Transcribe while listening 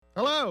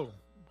Hello.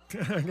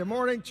 Good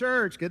morning,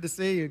 church. Good to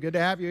see you. Good to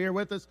have you here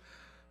with us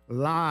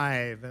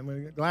live. And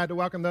we're glad to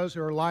welcome those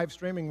who are live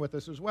streaming with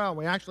us as well.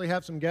 We actually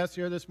have some guests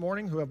here this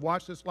morning who have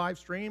watched this live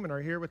stream and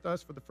are here with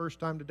us for the first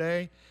time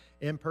today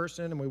in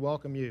person, and we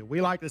welcome you. We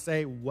like to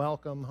say,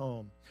 welcome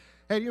home.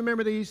 Hey, do you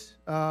remember these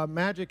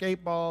Magic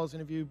 8 balls?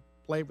 Any of you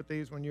played with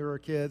these when you were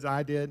kids?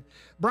 I did.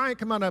 Brian,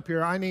 come on up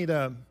here. I need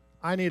a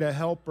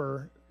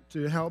helper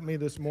to help me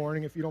this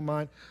morning, if you don't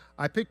mind.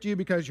 I picked you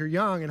because you're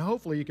young, and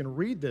hopefully you can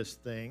read this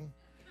thing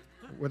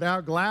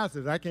without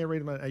glasses. I can't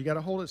read them. You got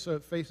to hold it so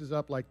it faces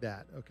up like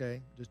that,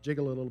 okay? Just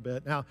jiggle it a little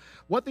bit. Now,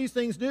 what these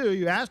things do,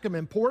 you ask them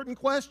important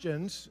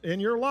questions in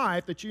your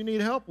life that you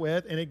need help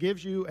with, and it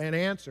gives you an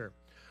answer.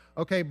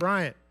 Okay,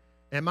 Bryant,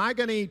 am I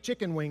going to eat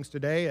chicken wings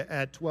today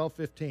at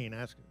 12:15?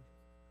 Ask him.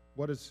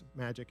 What does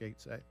Magic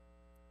 8 say?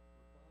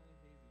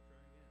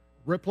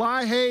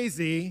 Reply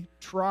hazy,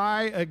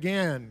 try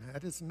again.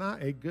 That is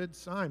not a good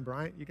sign,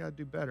 Bryant. You got to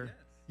do better.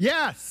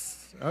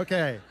 Yes.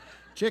 Okay.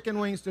 Chicken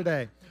wings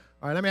today.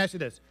 All right, let me ask you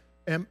this.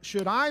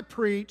 Should I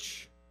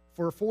preach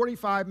for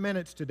 45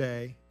 minutes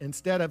today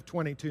instead of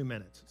 22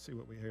 minutes? Let's see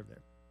what we have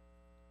there.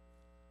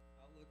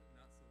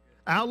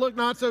 Outlook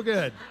not so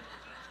good.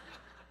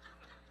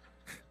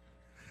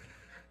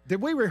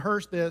 Did we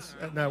rehearse this?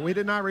 No, we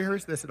did not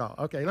rehearse this at all.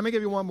 Okay, let me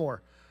give you one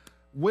more.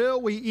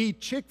 Will we eat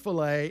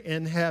Chick-fil-A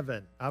in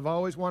heaven? I've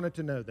always wanted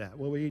to know that.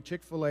 Will we eat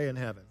Chick-fil-A in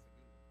heaven?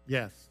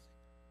 Yes.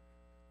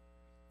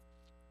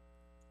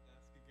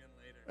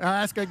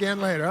 Ask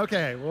again later.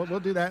 Okay, we'll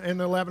do that in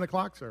the 11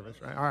 o'clock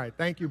service, right? All right,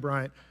 thank you,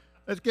 Brian.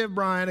 Let's give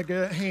Brian a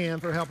good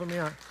hand for helping me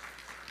out.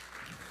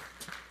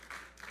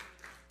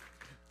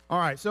 All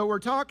right, so we're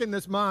talking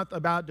this month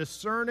about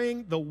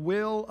discerning the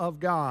will of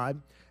God.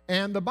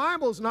 And the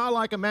Bible's not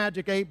like a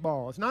Magic 8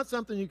 ball. It's not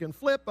something you can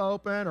flip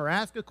open or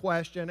ask a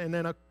question and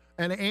then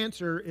an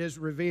answer is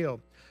revealed.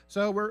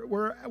 So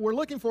we're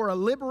looking for a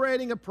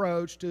liberating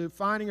approach to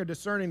finding or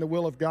discerning the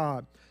will of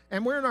God.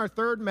 And we're in our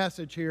third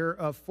message here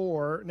of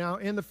 4. Now,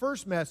 in the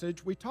first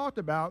message, we talked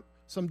about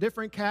some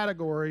different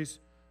categories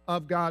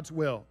of God's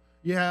will.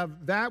 You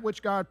have that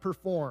which God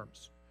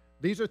performs.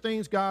 These are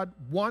things God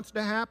wants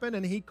to happen,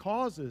 and He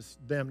causes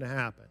them to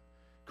happen.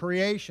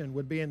 Creation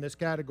would be in this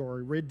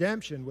category.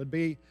 Redemption would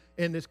be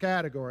in this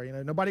category. You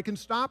know, nobody can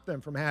stop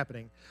them from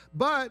happening.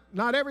 But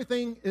not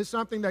everything is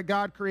something that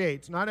God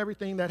creates. Not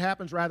everything that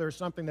happens, rather, is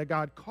something that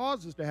God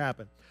causes to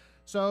happen.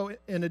 So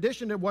in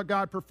addition to what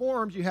God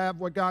performs, you have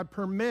what God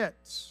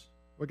permits.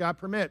 What God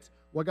permits.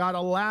 What God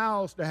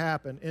allows to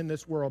happen in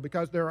this world.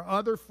 Because there are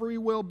other free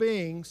will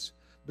beings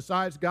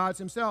besides God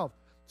Himself.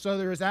 So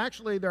there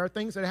are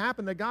things that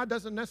happen that God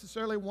doesn't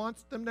necessarily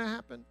want them to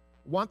happen,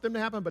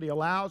 but He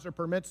allows or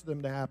permits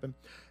them to happen.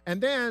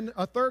 And then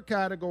a third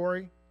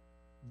category,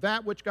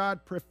 that which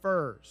God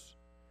prefers.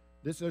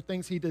 These are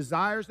things He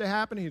desires to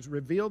happen. He's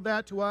revealed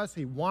that to us.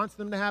 He wants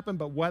them to happen,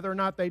 but whether or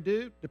not they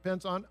do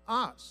depends on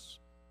us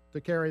to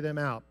carry them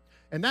out.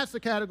 And that's the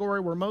category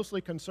we're mostly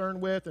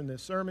concerned with in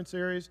this sermon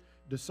series,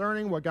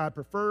 discerning what God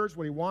prefers,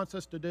 what He wants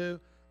us to do,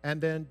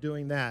 and then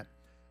doing that.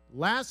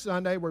 Last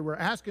Sunday, we were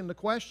asking the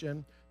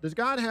question, does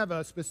God have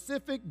a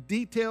specific,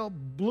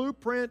 detailed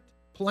blueprint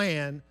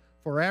plan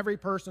for every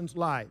person's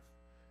life?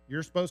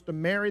 You're supposed to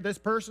marry this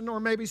person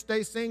or maybe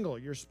stay single.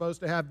 You're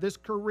supposed to have this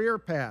career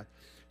path.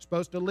 You're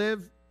supposed to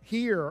live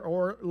here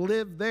or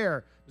live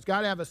there. Does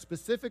God have a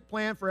specific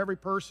plan for every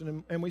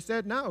person? And we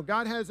said no.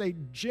 God has a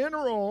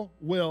general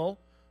will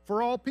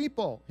for all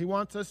people. He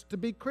wants us to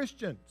be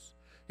Christians.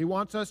 He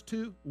wants us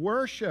to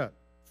worship,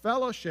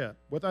 fellowship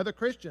with other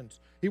Christians.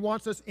 He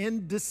wants us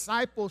in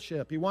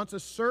discipleship. He wants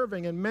us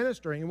serving and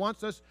ministering. He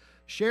wants us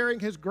sharing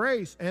His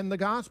grace and the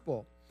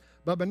gospel.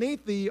 But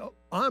beneath the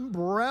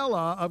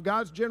umbrella of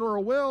God's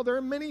general will, there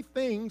are many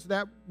things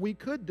that we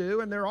could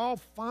do, and they're all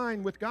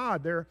fine with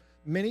God. There are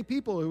many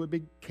people who would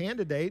be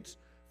candidates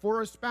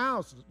for a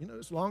spouse,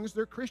 as long as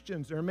they're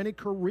Christians. There are many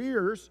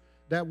careers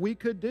that we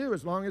could do.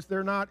 As long as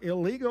they're not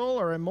illegal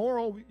or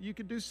immoral, you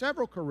could do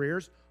several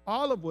careers,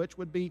 all of which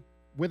would be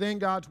within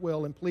God's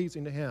will and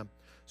pleasing to Him.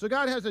 So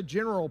God has a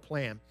general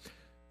plan.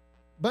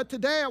 But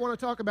today I want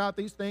to talk about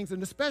these things,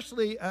 and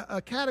especially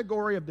a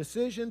category of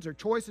decisions or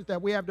choices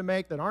that we have to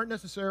make that aren't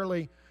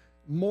necessarily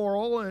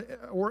moral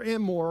or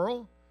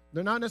immoral.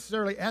 They're not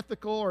necessarily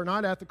ethical or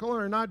not ethical,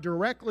 or not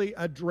directly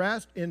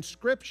addressed in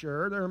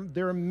Scripture.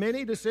 There are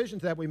many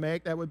decisions that we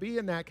make that would be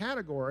in that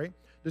category.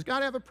 Does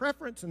God have a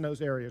preference in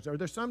those areas? Are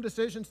there some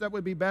decisions that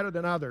would be better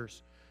than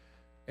others?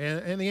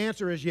 And the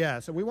answer is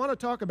yes. So we want to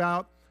talk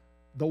about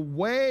the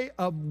way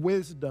of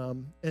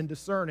wisdom in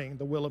discerning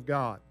the will of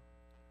God.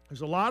 There's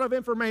a lot of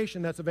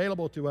information that's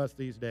available to us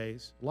these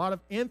days, a lot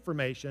of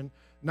information,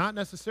 not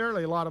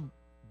necessarily a lot of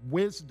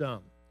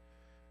wisdom.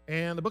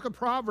 And the book of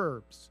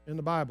Proverbs in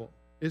the Bible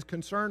is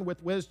concerned with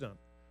wisdom,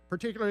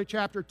 particularly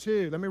chapter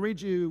 2. Let me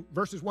read you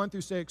verses 1 through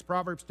 6,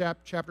 Proverbs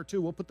chapter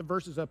 2. We'll put the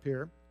verses up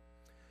here.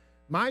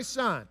 My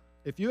son,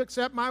 if you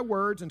accept my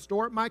words and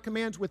store up my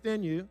commands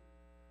within you,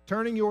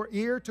 turning your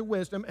ear to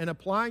wisdom and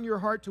applying your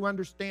heart to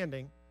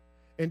understanding,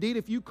 indeed,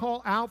 if you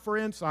call out for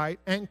insight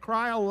and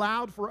cry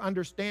aloud for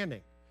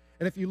understanding,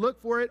 And if you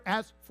look for it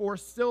as for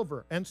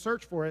silver and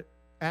search for it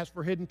as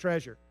for hidden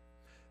treasure,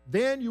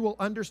 then you will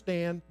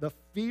understand the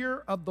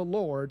fear of the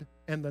Lord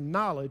and the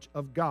knowledge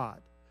of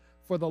God.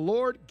 For the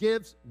Lord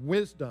gives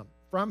wisdom.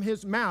 From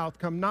his mouth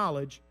come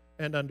knowledge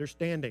and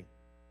understanding.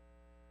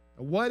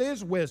 Now, what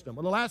is wisdom?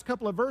 Well, the last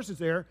couple of verses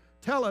there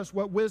tell us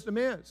what wisdom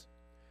is.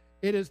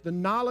 It is the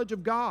knowledge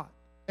of God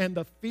and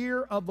the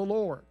fear of the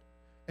Lord.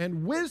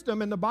 And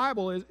wisdom in the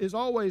Bible is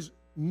always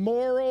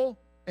moral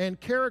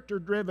and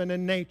character-driven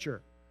in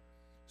nature.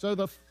 So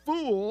the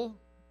fool,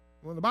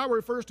 when the Bible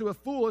refers to a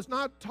fool, it's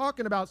not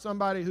talking about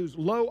somebody who's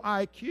low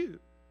IQ.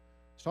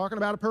 It's talking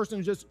about a person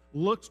who just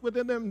looks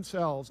within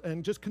themselves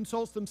and just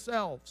consults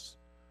themselves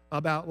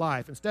about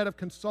life instead of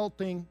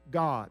consulting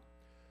God.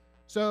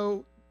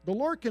 So the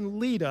Lord can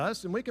lead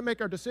us, and we can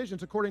make our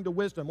decisions according to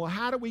wisdom. Well,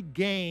 how do we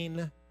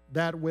gain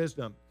that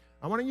wisdom?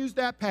 I want to use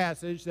that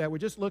passage that we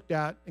just looked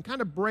at and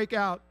kind of break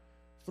out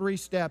 3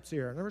 steps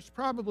here. And there's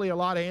probably a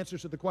lot of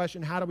answers to the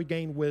question, how do we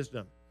gain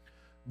wisdom?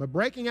 But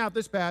breaking out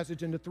this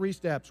passage into 3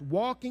 steps,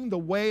 walking the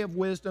way of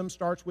wisdom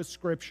starts with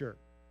Scripture.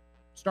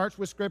 Starts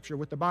with Scripture,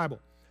 with the Bible.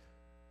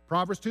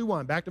 Proverbs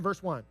 2:1, back to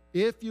verse 1.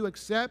 If you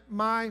accept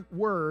my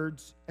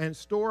words and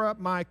store up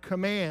my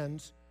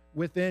commands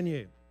within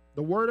you.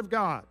 The Word of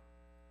God.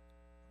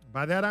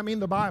 By that I mean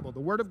the Bible, the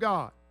Word of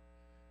God.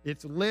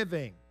 It's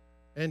living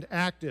and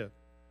active.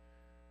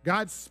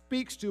 God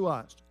speaks to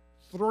us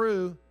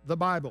through the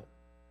Bible,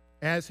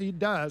 as he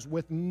does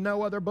with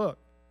no other book,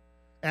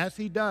 as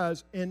he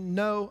does in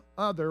no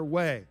other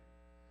way.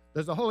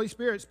 Does the Holy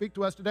Spirit speak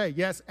to us today?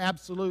 Yes,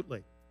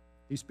 absolutely.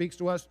 He speaks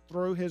to us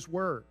through his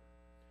word.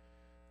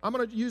 I'm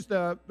going to use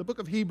the book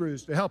of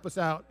Hebrews to help us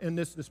out in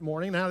this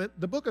morning. Now,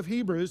 the book of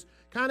Hebrews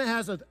kind of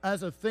has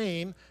as a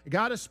theme,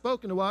 God has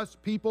spoken to us,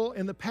 people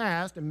in the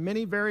past, in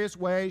many various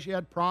ways. You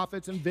had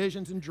prophets and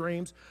visions and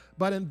dreams.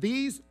 But in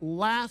these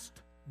last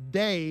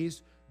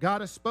days,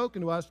 God has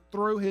spoken to us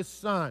through his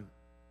Son,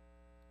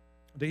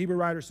 the Hebrew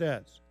writer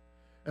says.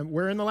 And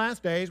we're in the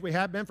last days. We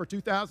have been for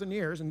 2,000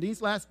 years. In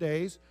these last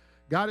days,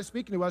 God is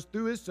speaking to us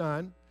through his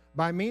Son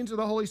by means of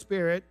the Holy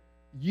Spirit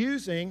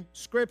using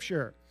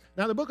Scripture.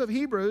 Now, the book of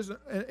Hebrews,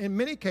 in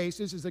many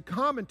cases, is a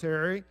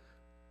commentary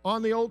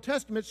on the Old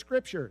Testament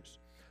Scriptures.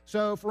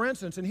 So, for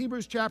instance, in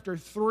Hebrews chapter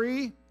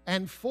 3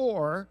 and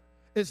 4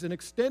 is an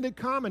extended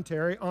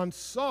commentary on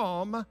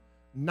Psalm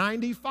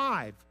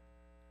 95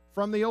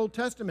 from the Old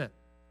Testament.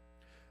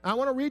 I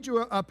want to read you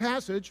a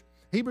passage,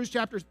 Hebrews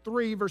chapter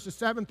 3, verses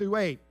 7 through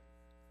 8.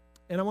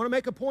 And I want to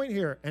make a point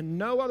here, and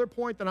no other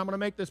point that I'm going to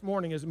make this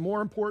morning is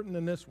more important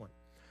than this one.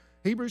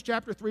 Hebrews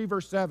chapter 3,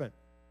 verse 7.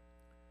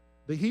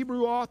 The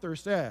Hebrew author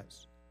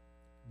says,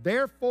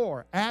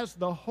 therefore, as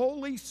the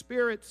Holy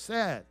Spirit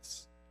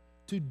says,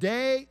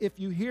 today if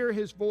you hear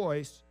his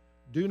voice,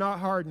 do not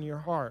harden your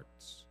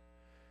hearts.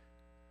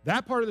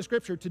 That part of the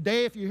scripture,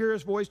 today if you hear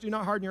his voice, do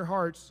not harden your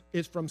hearts,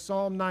 is from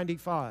Psalm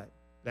 95.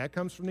 That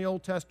comes from the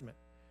Old Testament.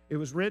 It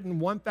was written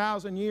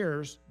 1,000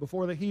 years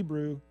before the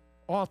Hebrew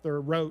author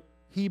wrote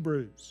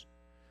Hebrews.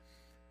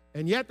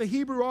 And yet the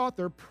Hebrew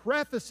author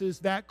prefaces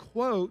that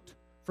quote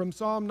from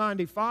Psalm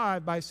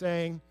 95 by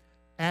saying,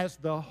 as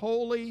the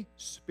Holy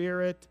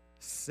Spirit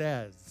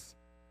says.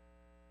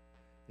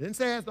 He didn't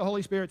say as the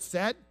Holy Spirit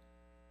said.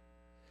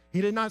 He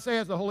did not say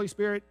as the Holy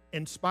Spirit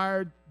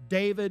inspired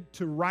David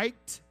to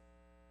write.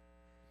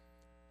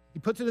 He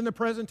puts it in the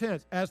present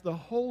tense. As the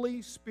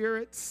Holy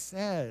Spirit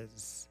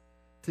says,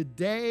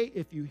 today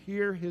if you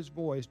hear his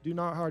voice, do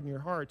not harden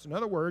your hearts. In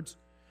other words,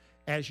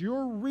 as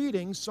you're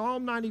reading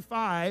Psalm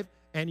 95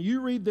 and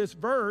you read this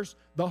verse,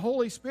 the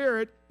Holy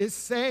Spirit is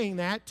saying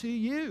that to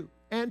you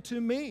and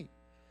to me.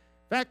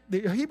 In fact,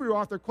 the Hebrew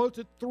author quotes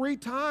it 3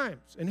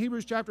 times in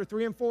Hebrews chapter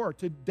 3 and 4.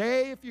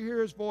 Today, if you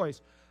hear his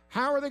voice.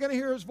 How are they going to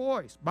hear his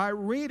voice? By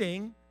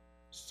reading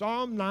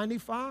Psalm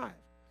 95.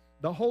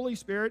 The Holy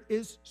Spirit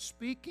is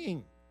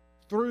speaking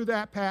through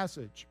that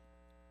passage.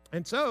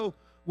 And so,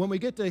 when we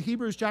get to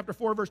Hebrews chapter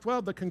 4, verse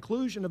 12, the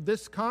conclusion of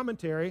this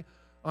commentary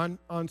on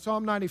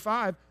Psalm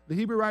 95, the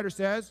Hebrew writer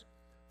says,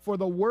 for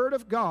the word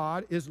of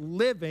God is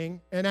living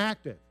and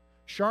active,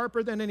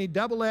 sharper than any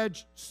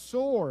double-edged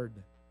sword.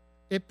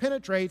 It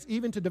penetrates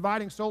even to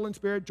dividing soul and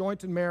spirit,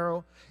 joints and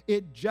marrow.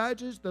 It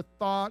judges the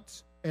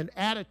thoughts and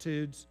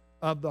attitudes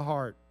of the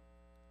heart.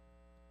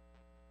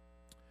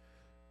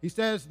 He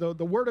says the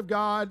word of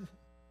God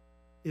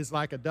is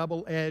like a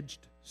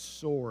double-edged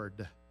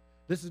sword.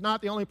 This is not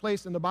the only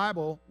place in the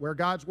Bible where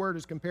God's word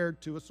is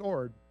compared to a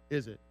sword,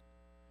 is it?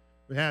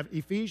 We have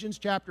Ephesians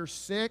chapter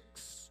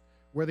 6,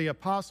 where the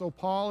Apostle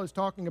Paul is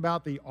talking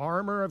about the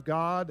armor of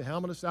God, the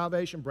helmet of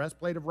salvation,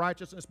 breastplate of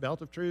righteousness,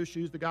 belt of truth,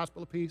 shoes, the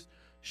gospel of peace,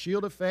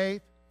 shield of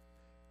faith.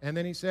 And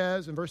then he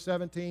says in verse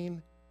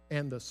 17,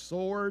 and the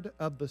sword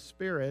of the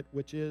Spirit,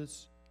 which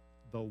is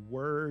the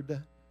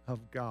word of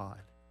God.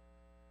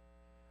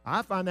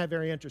 I find that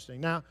very interesting.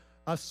 Now,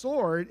 a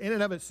sword in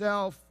and of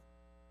itself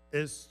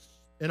is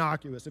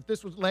innocuous. If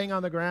this was laying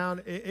on the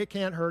ground, it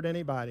can't hurt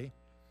anybody.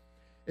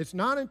 It's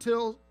not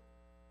until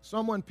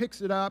someone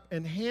picks it up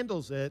and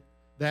handles it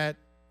that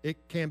it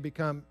can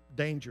become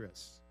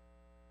dangerous.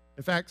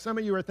 In fact, some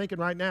of you are thinking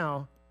right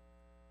now,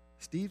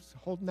 Steve's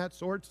holding that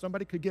sword,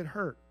 somebody could get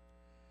hurt.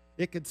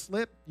 It could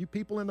slip. You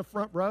people in the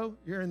front row,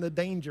 you're in the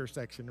danger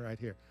section right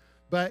here.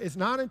 But it's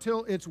not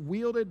until it's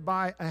wielded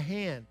by a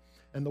hand.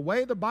 And the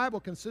way the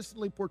Bible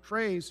consistently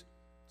portrays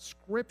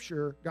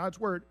Scripture, God's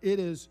Word, it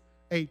is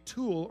a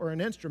tool or an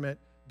instrument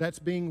that's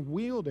being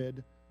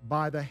wielded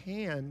by the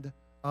hand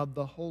of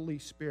the Holy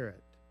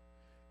Spirit.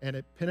 And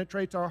it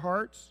penetrates our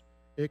hearts.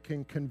 It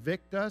can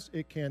convict us.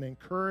 It can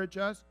encourage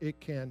us. It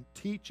can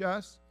teach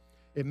us.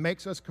 It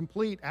makes us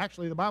complete.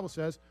 Actually, the Bible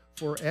says,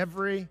 for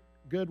every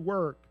good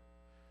work.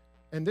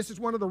 And this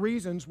is one of the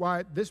reasons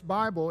why this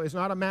Bible is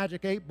not a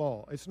magic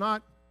 8-ball. It's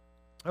not,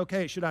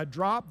 okay, should I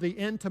drop the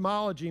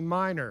entomology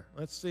minor?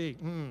 Let's see.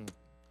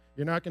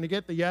 You're not going to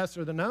get the yes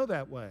or the no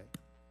that way.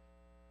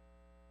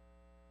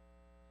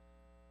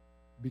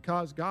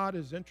 Because God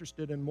is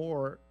interested in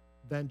more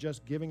than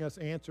just giving us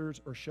answers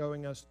or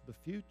showing us the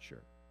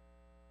future.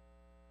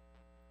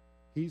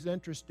 He's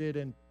interested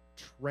in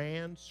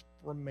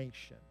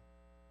transformation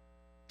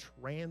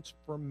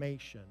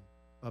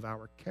of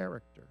our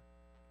character.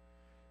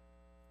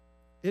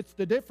 It's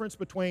the difference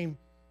between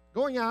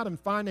going out and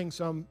finding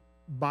some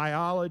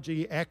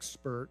biology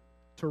expert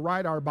to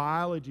write our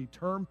biology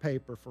term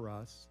paper for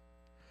us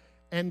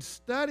and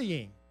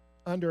studying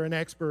under an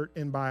expert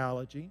in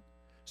biology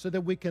so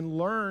that we can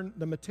learn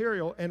the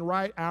material and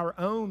write our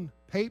own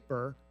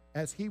paper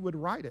as he would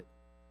write it.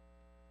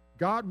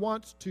 God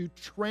wants to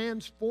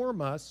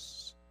transform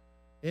us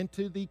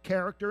into the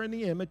character and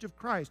the image of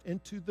Christ,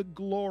 into the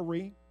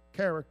glory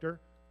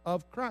character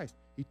of Christ.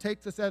 He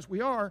takes us as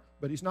we are,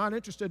 but he's not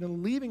interested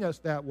in leaving us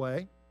that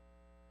way.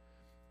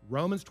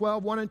 Romans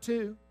 12, 1 and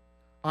 2.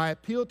 I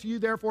appeal to you,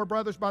 therefore,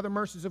 brothers, by the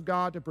mercies of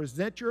God, to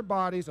present your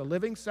bodies a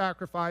living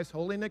sacrifice,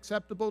 holy and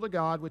acceptable to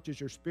God, which is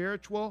your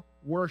spiritual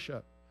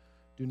worship.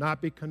 Do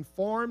not be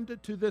conformed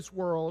to this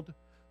world,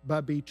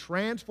 but be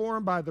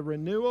transformed by the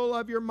renewal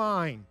of your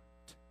mind,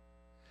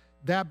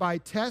 that by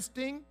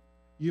testing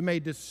you may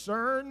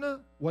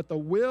discern what the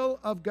will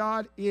of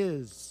God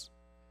is,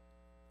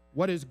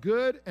 what is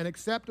good and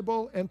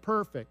acceptable and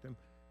perfect. And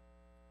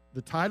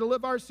the title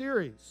of our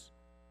series,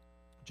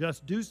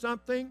 Just Do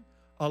Something,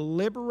 a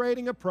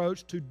liberating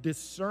approach to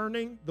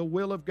discerning the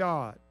will of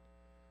God.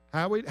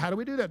 How do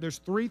we do that? There's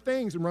three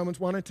things in Romans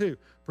 1 and 2.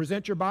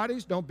 Present your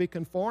bodies, don't be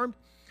conformed,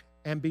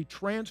 and be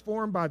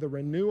transformed by the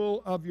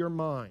renewal of your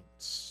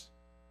minds.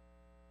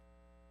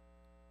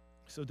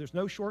 So there's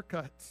no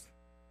shortcuts.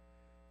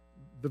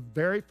 The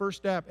very first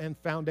step and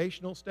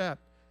foundational step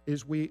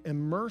is we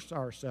immerse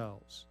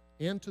ourselves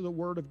into the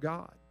Word of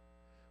God.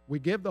 We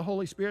give the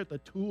Holy Spirit the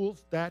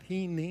tools that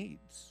he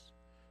needs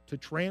to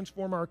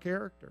transform our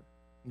character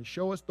and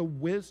show us the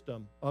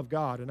wisdom of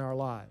God in our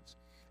lives.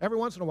 Every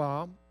once in a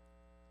while,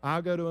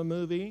 I'll go to a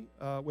movie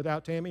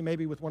without Tammy,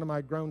 maybe with one of my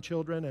grown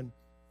children, and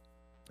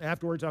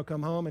afterwards I'll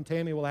come home and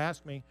Tammy will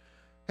ask me,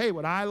 hey,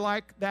 would I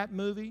like that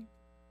movie?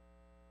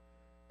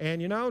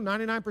 And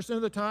 99%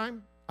 of the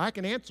time, I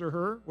can answer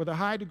her with a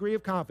high degree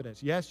of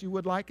confidence. Yes, you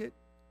would like it.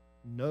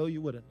 No, you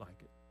wouldn't like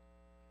it.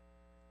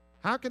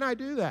 How can I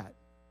do that?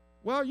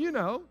 Well,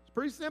 it's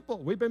pretty simple.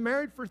 We've been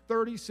married for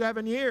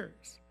 37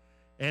 years.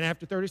 And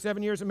after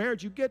 37 years of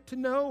marriage, you get to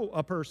know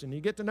a person.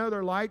 You get to know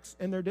their likes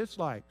and their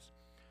dislikes.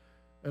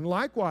 And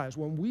likewise,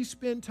 when we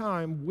spend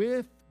time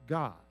with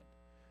God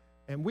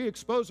and we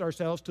expose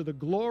ourselves to the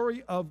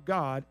glory of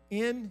God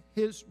in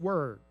his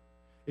Word,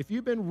 if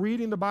you've been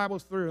reading the Bible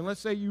through, and let's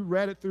say you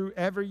read it through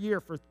every year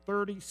for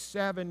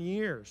 37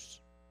 years,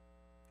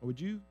 would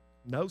you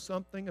know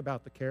something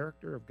about the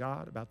character of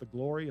God, about the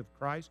glory of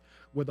Christ?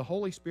 Would the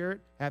Holy Spirit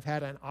have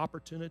had an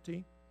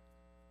opportunity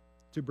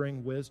to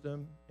bring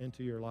wisdom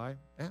into your life?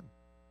 Yeah,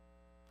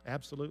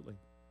 absolutely.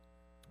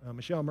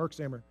 Michelle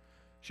Merksamer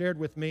shared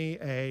with me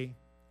a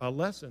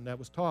lesson that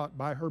was taught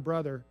by her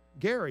brother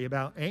Gary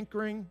about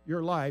anchoring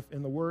your life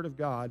in the Word of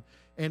God.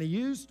 And he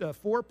used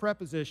 4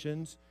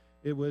 prepositions.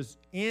 It was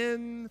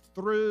in,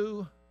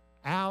 through,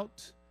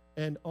 out,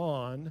 and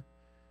on.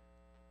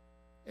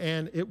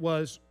 And it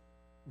was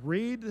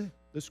read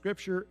the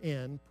Scripture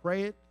in,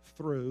 pray it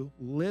through,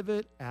 live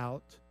it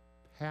out,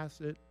 pass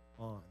it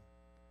on.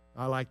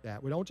 I like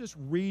that. We don't just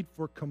read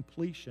for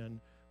completion.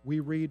 We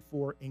read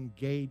for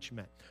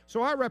engagement.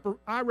 So I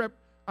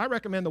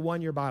recommend the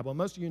One-Year Bible.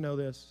 Most of you know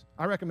this.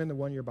 I recommend the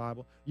One-Year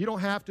Bible. You don't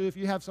have to if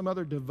you have some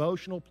other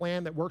devotional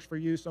plan that works for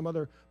you, some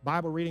other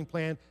Bible reading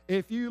plan.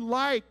 If you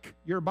like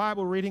your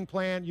Bible reading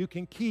plan, you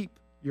can keep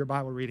your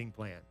Bible reading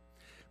plan.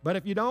 But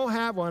if you don't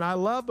have one, I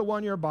love the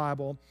One-Year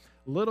Bible.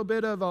 A little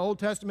bit of Old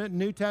Testament,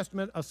 New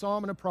Testament, a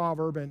psalm and a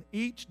proverb, and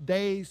each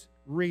day's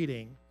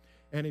reading.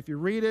 And if you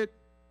read it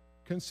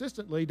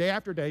consistently, day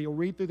after day, you'll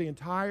read through the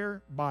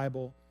entire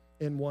Bible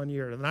in 1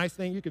 year. The nice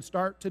thing, you could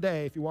start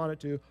today if you wanted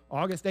to,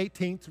 August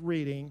 18th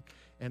reading,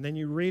 and then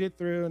you read it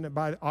through, and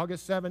by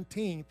August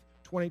 17th,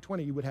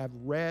 2020, you would have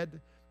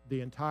read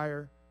the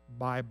entire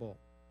Bible.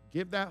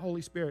 Give that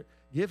Holy Spirit,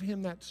 give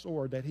him that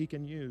sword that he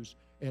can use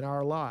in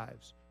our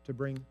lives to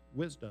bring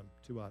wisdom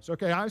to us.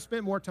 Okay, I've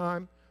spent more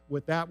time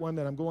with that one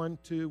that I'm going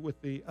to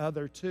with the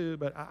other two,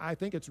 but I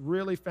think it's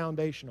really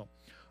foundational.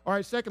 All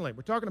right, secondly,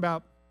 we're talking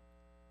about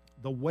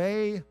the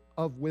way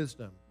of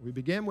wisdom. We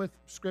begin with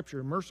Scripture,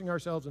 immersing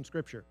ourselves in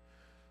Scripture.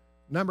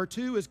 Number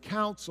two is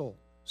counsel,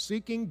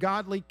 seeking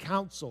godly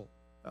counsel.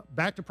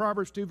 Back to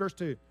Proverbs 2, verse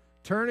 2.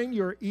 Turning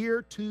your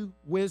ear to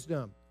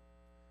wisdom.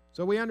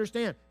 So we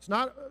understand. It's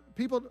not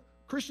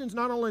Christians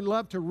not only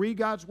love to read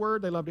God's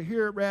word, they love to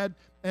hear it read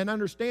and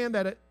understand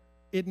that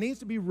it needs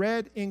to be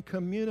read in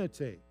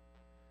community.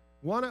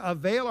 We want to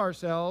avail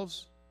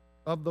ourselves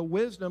of the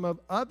wisdom of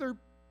other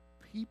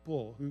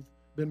people who've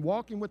been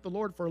walking with the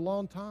Lord for a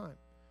long time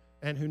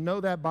and who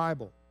know that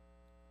Bible.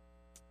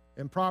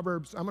 In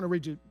Proverbs, I'm going to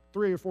read you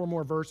 3 or 4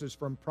 more verses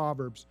from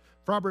Proverbs.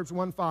 Proverbs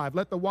 1:5.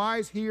 Let the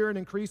wise hear and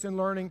increase in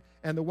learning,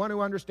 and the one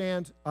who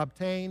understands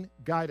obtain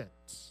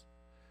guidance.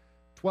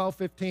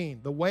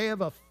 12:15. The way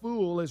of a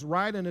fool is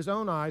right in his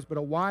own eyes, but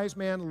a wise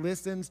man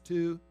listens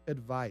to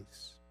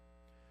advice.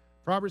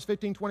 Proverbs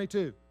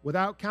 15:22.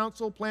 Without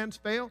counsel, plans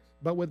fail,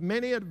 but with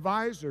many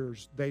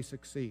advisors, they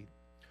succeed.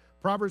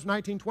 Proverbs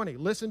 19:20.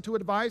 Listen to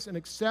advice and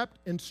accept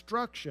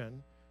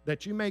instruction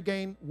that you may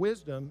gain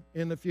wisdom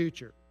in the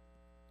future.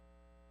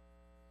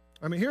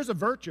 I mean, here's a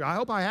virtue. I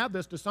hope I have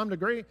this to some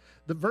degree,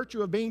 the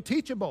virtue of being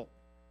teachable.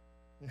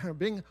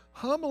 Being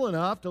humble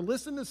enough to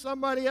listen to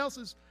somebody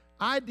else's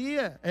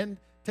idea and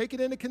take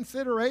it into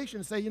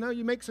consideration. Say,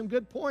 you make some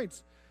good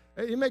points.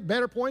 You make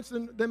better points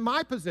than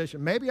my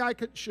position. Maybe I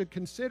should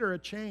consider a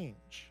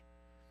change.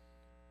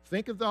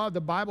 Think of the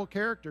Bible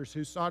characters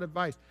who sought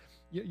advice.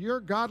 Your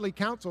godly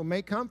counsel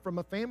may come from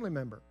a family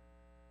member.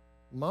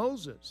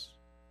 Moses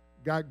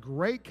got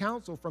great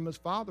counsel from his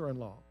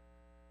father-in-law.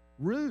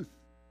 Ruth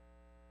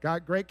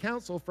got great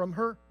counsel from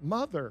her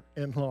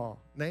mother-in-law,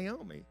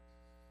 Naomi.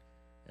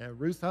 And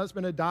Ruth's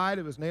husband had died.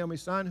 It was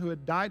Naomi's son who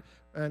had died.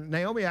 And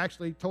Naomi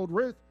actually told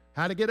Ruth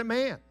how to get a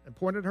man and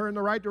pointed her in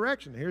the right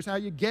direction. Here's how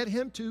you get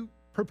him to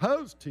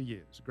propose to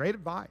you. It's great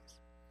advice.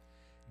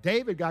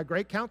 David got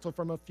great counsel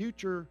from a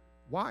future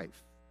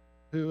wife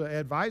who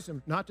advised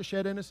him not to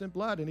shed innocent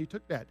blood, and he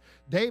took that.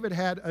 David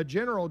had a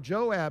general,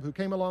 Joab, who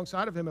came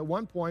alongside of him at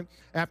one point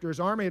after his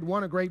army had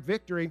won a great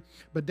victory,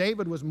 but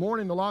David was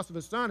mourning the loss of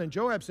his son, and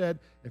Joab said,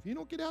 if you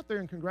don't get out there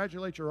and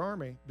congratulate your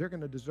army, they're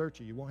going to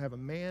desert you. You won't have a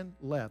man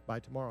left by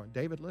tomorrow. And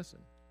David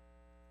listened.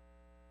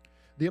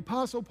 The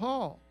Apostle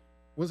Paul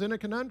was in a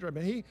conundrum,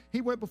 and he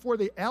went before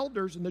the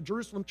elders in the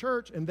Jerusalem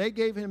church, and they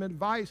gave him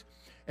advice,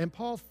 and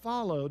Paul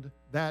followed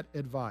that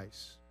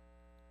advice.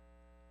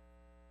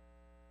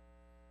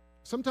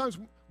 Sometimes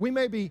we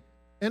may be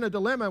in a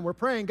dilemma and we're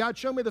praying, God,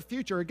 show me the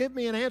future, or give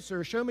me an answer,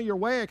 or show me your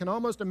way. I can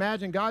almost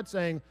imagine God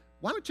saying,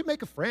 why don't you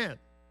make a friend?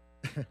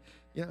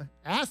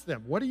 Ask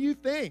them, what do you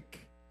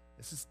think?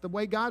 This is the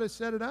way God has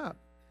set it up.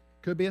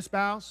 Could be a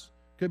spouse,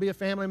 could be a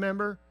family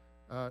member.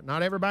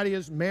 Not everybody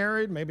is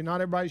married, maybe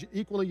not everybody's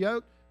equally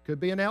yoked. Could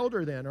be an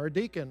elder then, or a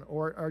deacon,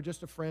 or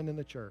just a friend in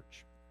the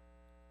church.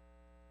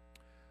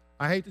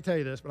 I hate to tell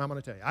you this, but I'm going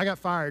to tell you. I got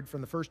fired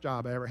from the first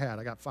job I ever had.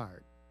 I got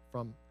fired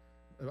from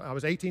I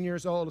was 18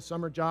 years old, a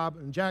summer job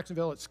in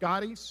Jacksonville at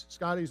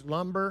Scotty's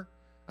Lumber.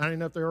 I don't even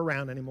know if they're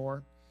around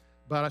anymore.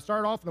 But I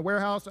started off in the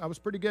warehouse. I was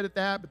pretty good at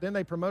that, but then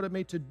they promoted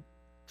me to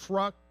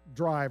truck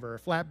driver,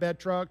 flatbed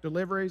truck,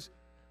 deliveries.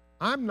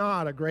 I'm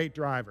not a great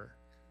driver.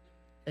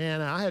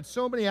 And I had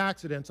so many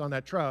accidents on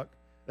that truck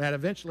that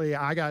eventually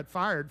I got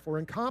fired for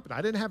incompetence.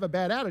 I didn't have a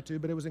bad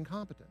attitude, but it was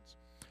incompetence.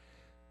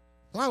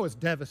 Well, I was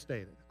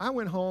devastated. I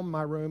went home in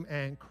my room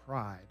and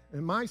cried,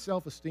 and my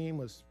self-esteem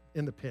was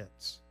in the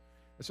pits.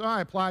 So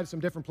I applied to some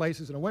different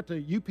places, and I went to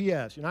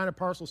UPS. United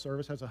Parcel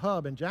Service has a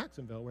hub in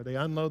Jacksonville where they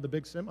unload the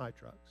big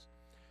semi-trucks.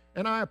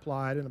 And I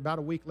applied, and about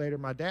a week later,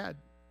 my dad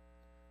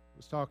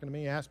was talking to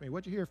me, asked me,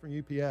 what'd you hear from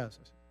UPS? I said,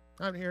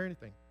 I didn't hear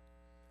anything.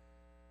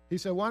 He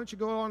said, why don't you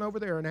go on over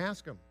there and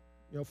ask them,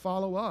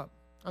 follow up.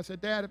 I said,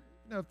 Dad,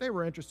 if they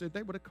were interested,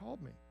 they would have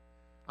called me.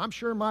 I'm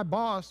sure my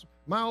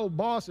old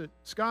boss at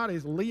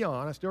Scotty's,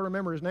 Leon, I still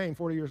remember his name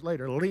 40 years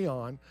later,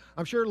 Leon.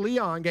 I'm sure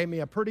Leon gave me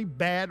a pretty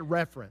bad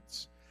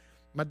reference.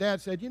 My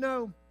dad said,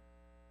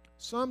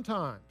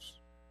 sometimes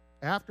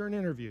after an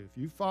interview,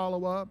 if you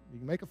follow up,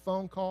 you make a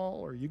phone call,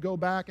 or you go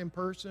back in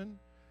person,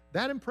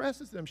 that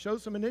impresses them,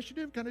 shows some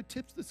initiative, kind of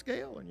tips the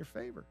scale in your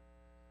favor.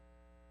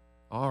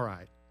 All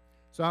right.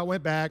 So I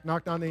went back,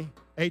 knocked on the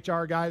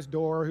HR guy's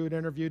door who had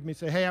interviewed me,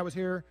 said, hey, I was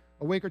here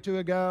a week or two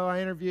ago. I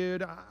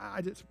interviewed.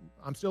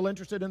 I'm still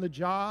interested in the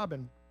job.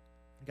 And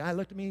the guy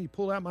looked at me, he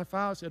pulled out my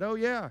file, said, oh,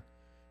 yeah.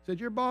 He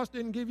said, your boss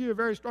didn't give you a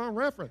very strong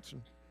reference.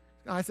 And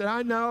I said,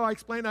 I know. I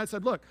explained that. I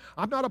said, look,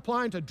 I'm not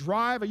applying to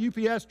drive a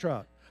UPS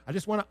truck. I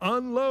just want to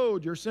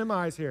unload your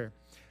semis here.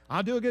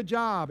 I'll do a good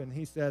job. And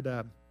he said,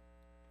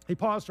 he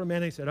paused for a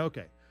minute. He said,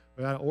 okay,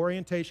 we got an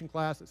orientation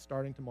class that's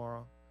starting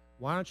tomorrow.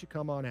 Why don't you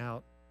come on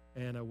out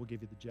and we'll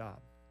give you the job.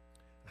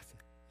 I said,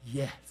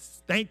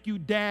 yes. Thank you,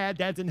 Dad.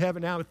 Dad's in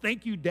heaven now.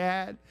 Thank you,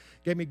 Dad.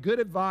 Gave me good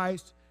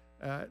advice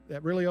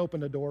that really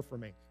opened a door for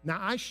me. Now,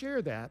 I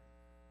share that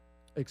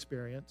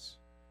experience.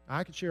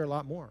 I could share a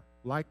lot more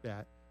like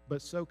that.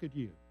 But so could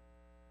you.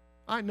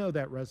 I know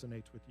that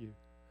resonates with you.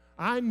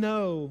 I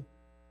know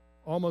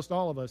almost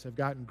all of us have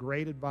gotten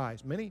great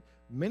advice.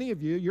 Many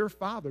of you, your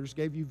fathers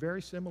gave you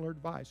very similar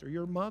advice, or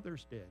your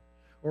mothers did,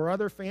 or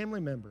other family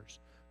members,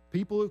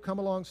 people who've come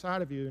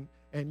alongside of you,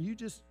 and you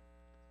just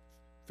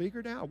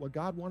figured out what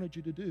God wanted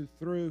you to do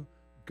through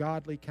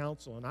godly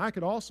counsel. And I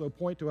could also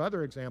point to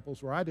other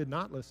examples where I did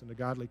not listen to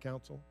godly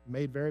counsel,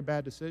 made very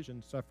bad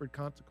decisions, suffered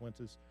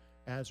consequences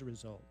as a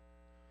result.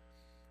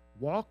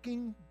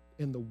 Walking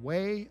in the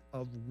way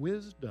of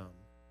wisdom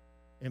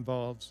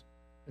involves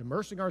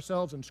immersing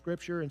ourselves in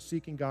Scripture and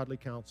seeking godly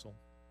counsel.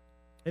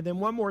 And then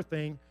one more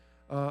thing,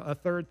 a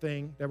third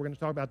thing that we're going to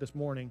talk about this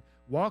morning,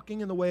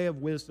 walking in the way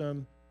of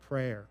wisdom,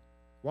 prayer.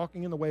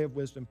 Walking in the way of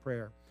wisdom,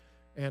 prayer.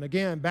 And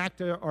again, back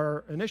to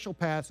our initial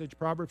passage,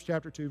 Proverbs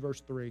chapter 2,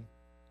 verse 3.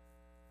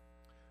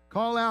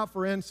 Call out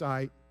for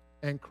insight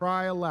and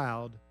cry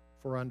aloud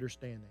for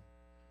understanding.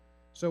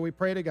 So we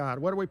pray to God.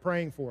 What are we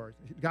praying for?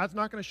 God's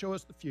not going to show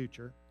us the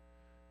future,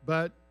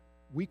 but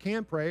we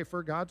can pray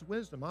for God's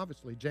wisdom,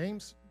 obviously.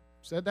 James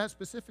said that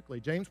specifically.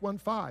 James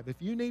 1:5. If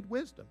you need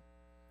wisdom,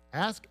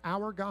 ask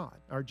our God,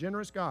 our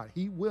generous God.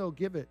 He will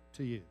give it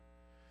to you.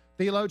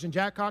 Theologian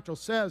Jack Cottrell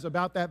says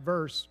about that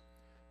verse,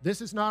 this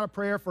is not a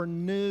prayer for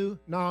new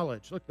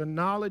knowledge. Look, the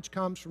knowledge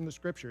comes from the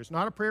Scripture. It's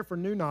not a prayer for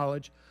new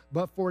knowledge,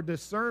 but for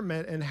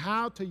discernment and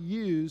how to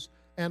use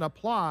and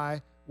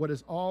apply what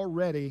is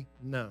already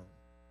known.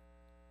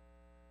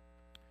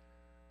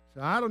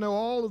 So I don't know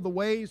all of the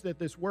ways that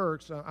this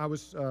works. I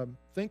was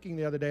thinking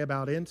the other day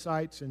about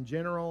insights in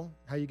general,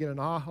 how you get an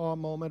aha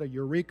moment, a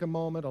eureka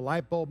moment, a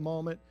light bulb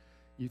moment.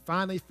 You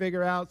finally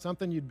figure out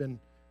something you've been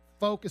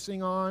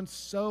focusing on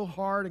so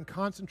hard and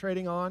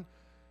concentrating on.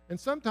 And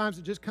sometimes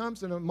it just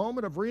comes in a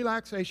moment of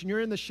relaxation. You're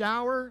in the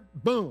shower,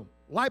 boom,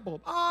 light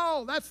bulb.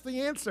 Oh, that's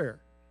the answer.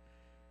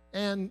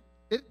 And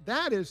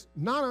that is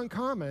not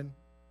uncommon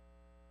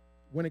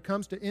when it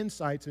comes to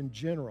insights in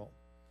general.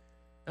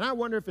 And I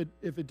wonder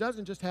if it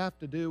doesn't just have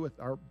to do with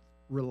our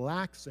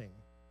relaxing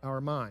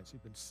our minds.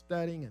 You've been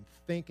studying and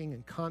thinking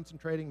and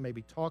concentrating,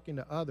 maybe talking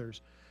to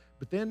others,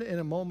 but then in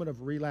a moment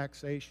of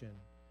relaxation,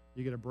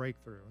 you get a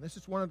breakthrough. And this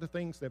is one of the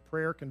things that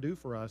prayer can do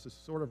for us, is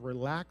sort of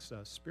relax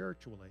us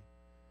spiritually,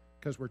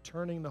 because we're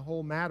turning the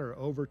whole matter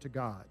over to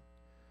God.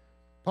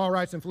 Paul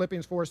writes in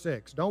Philippians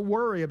 4:6, don't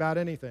worry about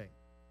anything.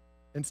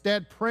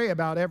 Instead, pray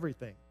about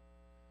everything.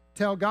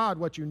 Tell God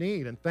what you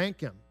need and thank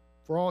Him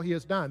for all He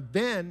has done.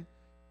 Then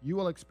you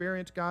will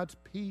experience God's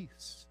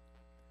peace,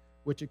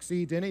 which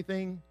exceeds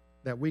anything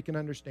that we can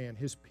understand.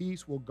 His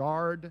peace will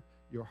guard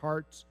your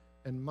hearts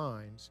and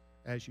minds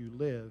as you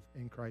live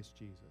in Christ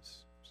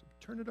Jesus. So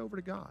turn it over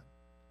to God,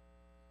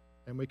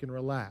 and we can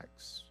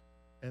relax.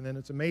 And then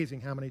it's amazing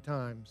how many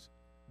times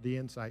the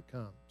insight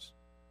comes.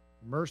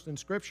 Immersed in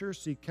Scripture,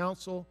 seek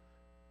counsel,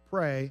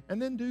 pray,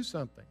 and then do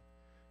something.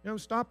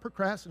 Stop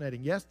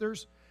procrastinating. Yes,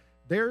 there's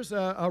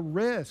a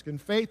risk, and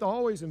faith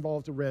always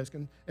involves a risk,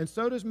 and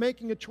so does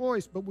making a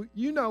choice. But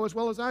you know as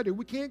well as I do,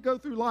 we can't go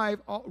through life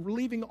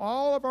leaving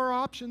all of our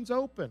options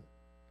open.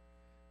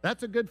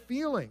 That's a good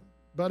feeling,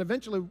 but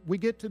eventually we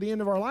get to the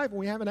end of our life and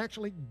we haven't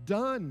actually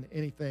done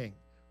anything.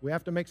 We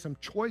have to make some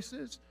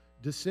choices,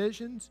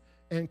 decisions,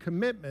 and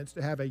commitments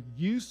to have a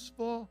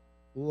useful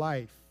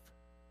life.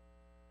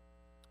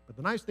 But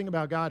the nice thing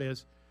about God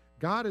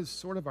is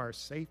sort of our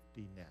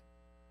safety net.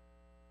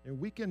 And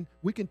we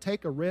can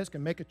take a risk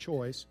and make a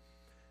choice.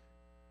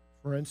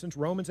 For instance,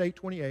 Romans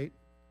 8:28,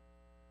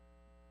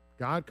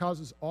 God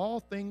causes all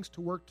things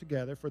to work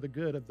together for the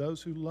good of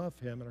those who love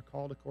Him and are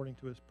called according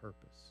to His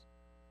purpose.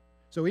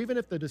 So even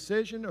if the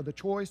decision or the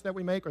choice that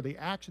we make or the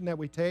action that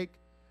we take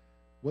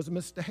was a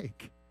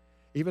mistake,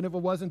 even if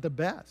it wasn't the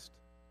best,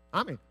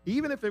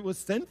 even if it was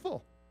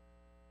sinful,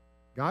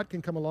 God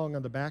can come along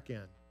on the back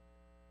end.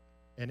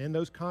 And in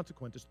those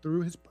consequences,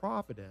 through His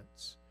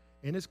providence,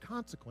 in His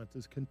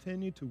consequences,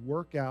 continue to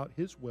work out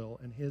His will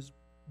and His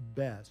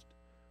best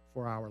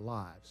for our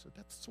lives. So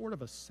that's sort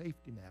of a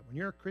safety net. When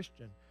you're a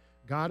Christian,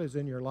 God is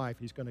in your life.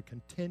 He's going to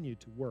continue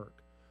to work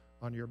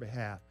on your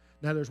behalf.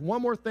 Now, there's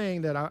one more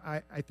thing that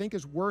I think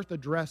is worth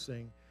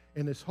addressing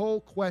in this whole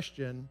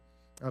question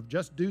of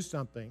just do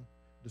something,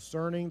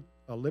 discerning,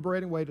 a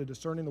liberating way to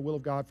discerning the will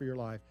of God for your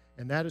life,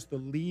 and that is the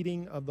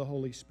leading of the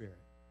Holy Spirit.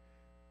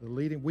 The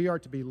leading, we are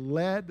to be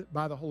led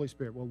by the Holy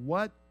Spirit. Well,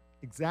 what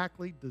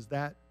exactly does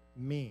that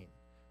mean?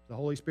 The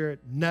Holy Spirit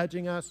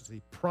nudging us? Is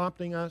He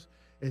prompting us?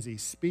 Is He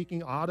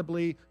speaking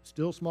audibly,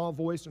 still small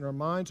voice in our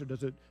minds, or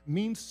does it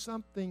mean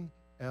something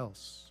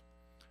else?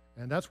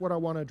 And that's what I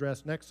want to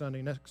address next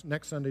Sunday,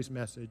 next Sunday's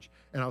message,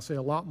 and I'll say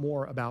a lot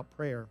more about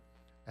prayer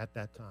at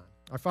that time.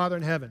 Our Father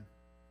in heaven,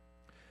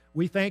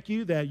 we thank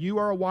You that You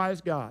are a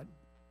wise God.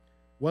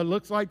 What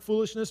looks like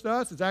foolishness to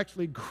us is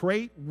actually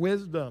great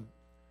wisdom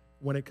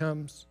when it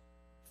comes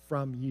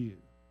from You.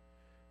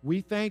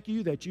 We thank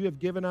You that You have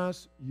given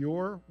us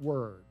Your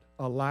word,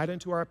 a light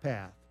unto our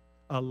path,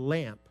 a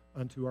lamp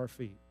unto our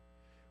feet.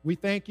 We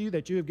thank You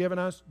that You have given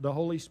us the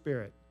Holy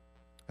Spirit,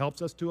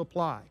 helps us to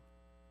apply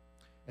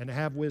and to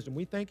have wisdom.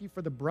 We thank You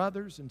for the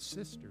brothers and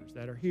sisters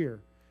that are here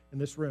in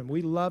this room.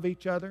 We love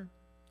each other.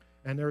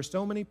 And there are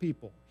so many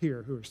people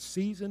here who are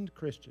seasoned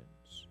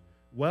Christians,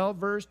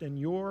 well-versed in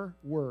your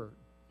word,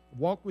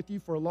 walked with you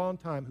for a long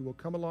time, who will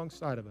come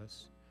alongside of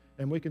us,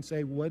 and we can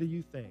say, what do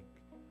you think?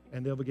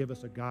 And they'll give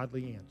us a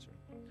godly answer.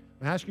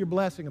 I ask your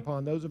blessing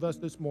upon those of us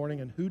this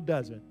morning, and who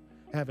doesn't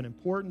have an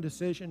important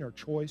decision or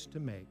choice to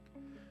make,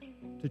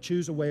 to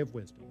choose a way of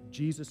wisdom. In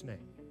Jesus'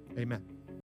 name, amen.